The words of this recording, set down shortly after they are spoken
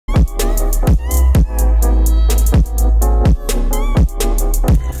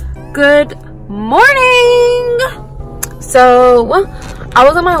Good morning. So I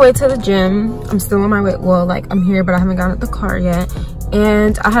was on my way to the gym. I'm still on my way. Well, like, I'm here, but I haven't gotten out the car yet.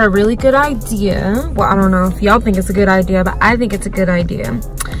 And I had a really good idea. Well, I don't know if y'all think it's a good idea, but I think it's a good idea.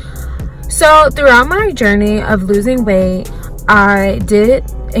 So throughout my journey of losing weight, I did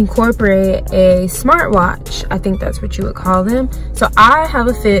incorporate a smartwatch. I think that's what you would call them. So I have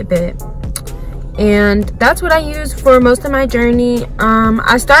a Fitbit, and that's what I use for most of my journey.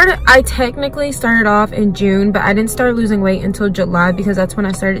 I technically started off in June, but I didn't start losing weight until July because that's when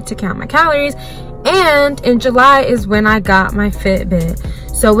I started to count my calories. And in July is when I got my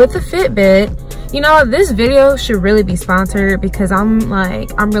Fitbit. So with the Fitbit, you know, this video should really be sponsored because I'm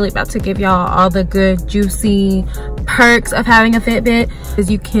really about to give y'all all the good juicy perks of having a Fitbit. Because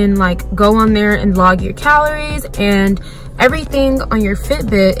you can like go on there and log your calories, and everything on your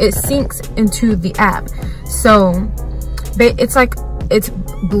Fitbit, it syncs into the app. So it's like it's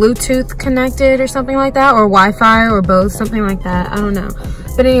Bluetooth connected or something like that, or Wi-Fi, or both, something like that. I don't know.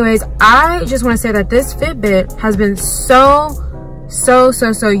 But anyways, I just want to say that this Fitbit has been so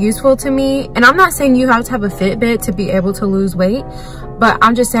useful to me. And I'm not saying you have to have a Fitbit to be able to lose weight, but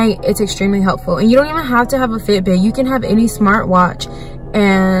I'm just saying it's extremely helpful. And you don't even have to have a Fitbit. You can have any smartwatch.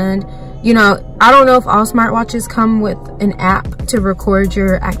 And you know, I don't know if all smartwatches come with an app to record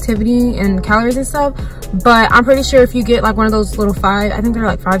your activity and calories and stuff, but I'm pretty sure if you get like one of those little I think they're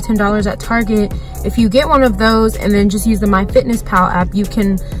like $5–10 at Target. If you get one of those and then just use the MyFitnessPal app, you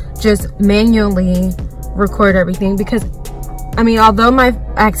can just manually record everything. Because I mean, although my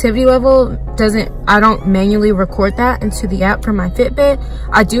activity level I don't manually record that into the app for my Fitbit,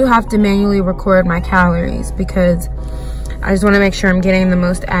 I do have to manually record my calories because I just want to make sure I'm getting the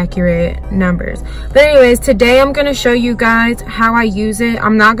most accurate numbers. But anyways, today I'm going to show you guys how I use it.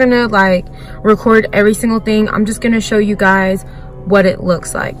 I'm not going to like record every single thing. I'm just going to show you guys what it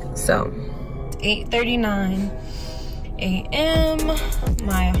looks like. So 8:39 a.m.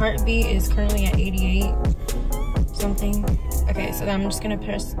 My heartbeat is currently at 88 something. Okay, so then I'm just going to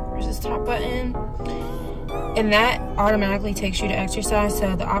press this top button, and that automatically takes you to exercise.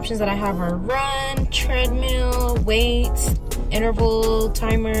 So the options that I have are run, treadmill, weights, interval,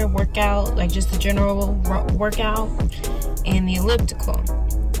 timer, workout, like just the general workout, and the elliptical.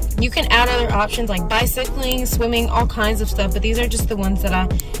 You can add other options like bicycling, swimming, all kinds of stuff, but these are just the ones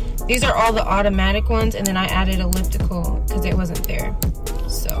that these are all the automatic ones, and then I added elliptical because it wasn't there.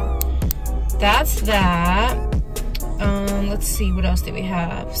 So that's that. Let's see, what else do we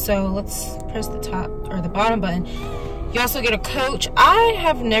have? So let's press the top or the bottom button. You also get a coach. I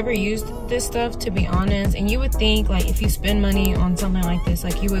have never used this stuff, to be honest, and you would think like if you spend money on something like this,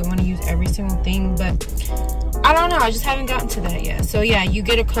 like you would want to use every single thing, but I don't know, I just haven't gotten to that yet. So yeah, you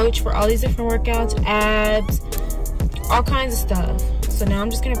get a coach for all these different workouts, abs, all kinds of stuff. So now I'm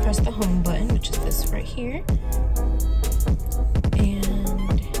just gonna press the home button, which is this right here.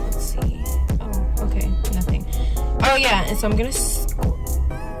 And let's see. Oh, okay, nothing. Oh yeah, and so I'm gonna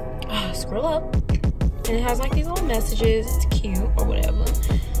scroll up, and it has like these little messages. It's cute or whatever,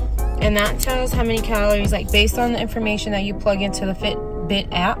 and that tells how many calories, like based on the information that you plug into the Fitbit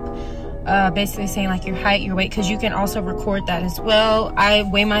app. Basically saying like your height, your weight, because you can also record that as well. I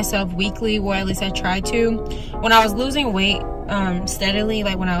weigh myself weekly, or at least I try to. When I was losing weight steadily,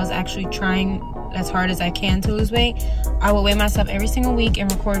 like when I was actually trying as hard as I can to lose weight, I will weigh myself every single week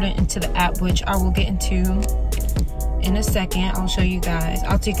and record it into the app, which I will get into in a second. I'll show you guys.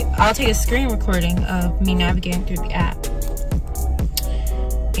 I'll take a screen recording of me navigating through the app.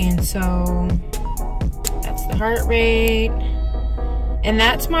 And so that's the heart rate, and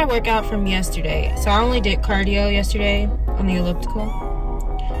that's my workout from yesterday. So I only did cardio yesterday on the elliptical,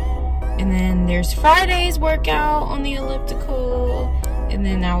 and then there's Friday's workout on the elliptical, and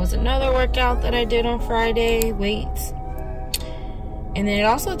then that was another workout that I did on Friday, weights. And then it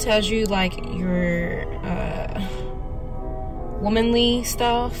also tells you like your womanly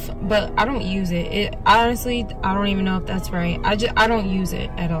stuff, but I don't use it. Honestly, I don't even know if that's right. I don't use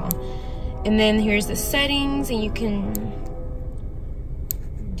it at all. And then here's the settings, and you can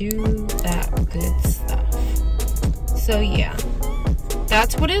do that good stuff. So yeah,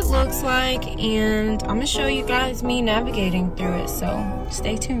 that's what it looks like, and I'm gonna show you guys me navigating through it, so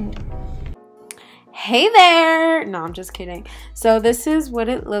stay tuned. Hey there! No, I'm just kidding. So this is what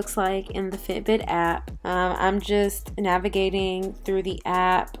it looks like in the Fitbit app. I'm just navigating through the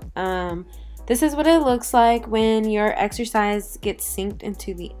app. This is what it looks like when your exercise gets synced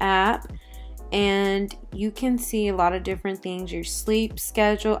into the app. And you can see a lot of different things. Your sleep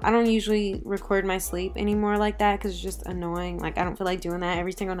schedule. I don't usually record my sleep anymore like that because it's just annoying. Like, I don't feel like doing that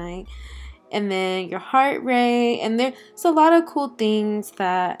every single night. and then your heart rate, and there's a lot of cool things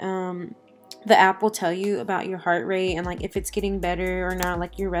that the app will tell you about your heart rate and like if it's getting better or not,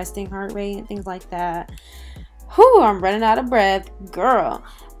 like your resting heart rate and things like that. Whew, I'm running out of breath, girl.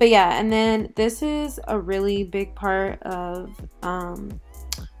 But yeah, and then this is a really big part of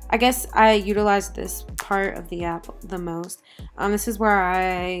I guess I utilize this part of the app the most. This is where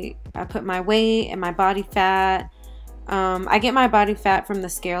I put my weight and my body fat. I get my body fat from the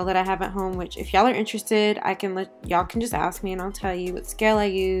scale that I have at home, which if y'all are interested, y'all can just ask me and I'll tell you what scale I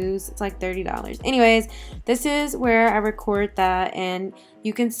use. It's like $30. Anyways, this is where I record that, and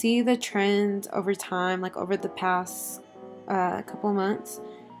you can see the trends over time, like over the past couple months,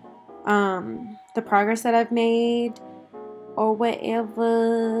 the progress that I've made or whatever.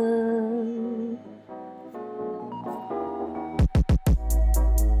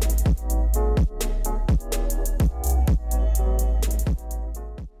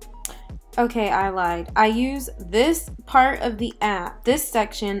 Okay, I lied. I use this part of the app, this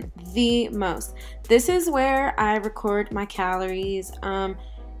section, the most. This is where I record my calories.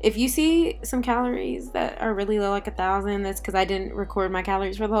 If you see some calories that are really low, like 1,000, that's because I didn't record my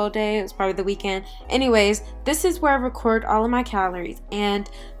calories for the whole day. It was probably the weekend. Anyways, this is where I record all of my calories, and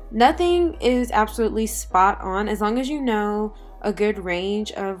nothing is absolutely spot on. As long as you know a good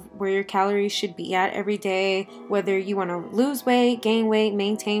range of where your calories should be at every day, whether you want to lose weight, gain weight,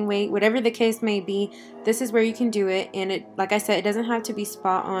 maintain weight, whatever the case may be, this is where you can do it. And it, like I said, it doesn't have to be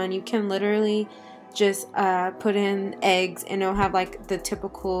spot on. You can literally just put in eggs and it'll have like the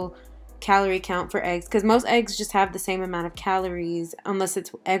typical calorie count for eggs, because most eggs just have the same amount of calories unless it's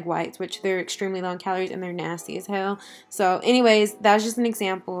egg whites, which they're extremely low in calories and they're nasty as hell. So anyways, that's just an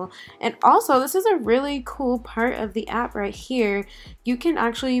example. And also, this is a really cool part of the app right here. You can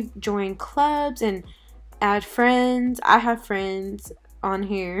actually join clubs and add friends. I have friends on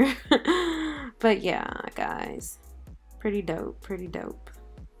here. But yeah, guys, pretty dope, pretty dope.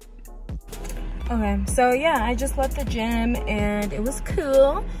 Okay, so yeah, I just left the gym and it was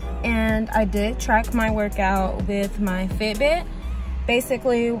cool, and I did track my workout with my Fitbit.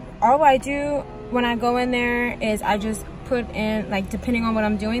 Basically, all I do when I go in there is I just put in, like, depending on what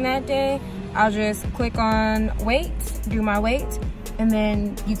I'm doing that day, I'll just click on weights, do my weights, and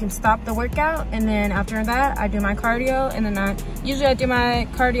then you can stop the workout, and then after that I do my cardio, and then I do my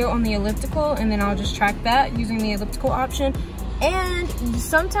cardio on the elliptical, and then I'll just track that using the elliptical option. And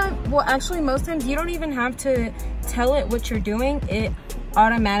sometimes, well, actually most times you don't even have to tell it what you're doing. It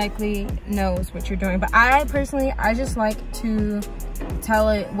automatically knows what you're doing. But I personally, I just like to tell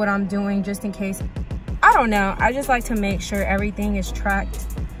it what I'm doing just in case. I don't know. I just like to make sure everything is tracked.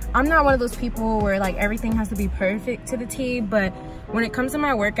 I'm not one of those people where like everything has to be perfect to the T, but when it comes to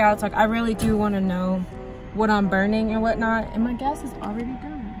my workouts, like I really do want to know what I'm burning and whatnot. And my gas is already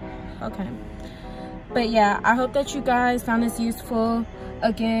done. Okay. But yeah, I hope that you guys found this useful.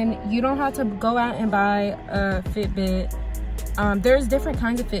 Again, you don't have to go out and buy a Fitbit. There's different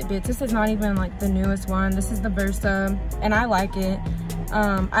kinds of Fitbits. This is not even like the newest one. This is the Versa, and I like it.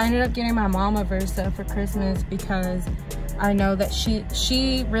 I ended up getting my mom a Versa for Christmas because I know that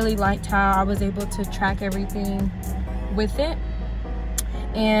she really liked how I was able to track everything with it.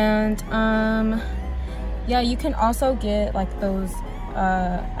 And yeah, you can also get like those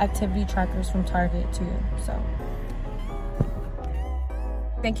activity trackers from Target too. So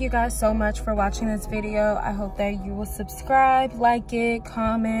thank you guys so much for watching this video. I hope that you will subscribe, like it,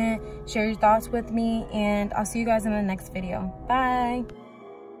 comment, share your thoughts with me, and I'll see you guys in the next video. Bye.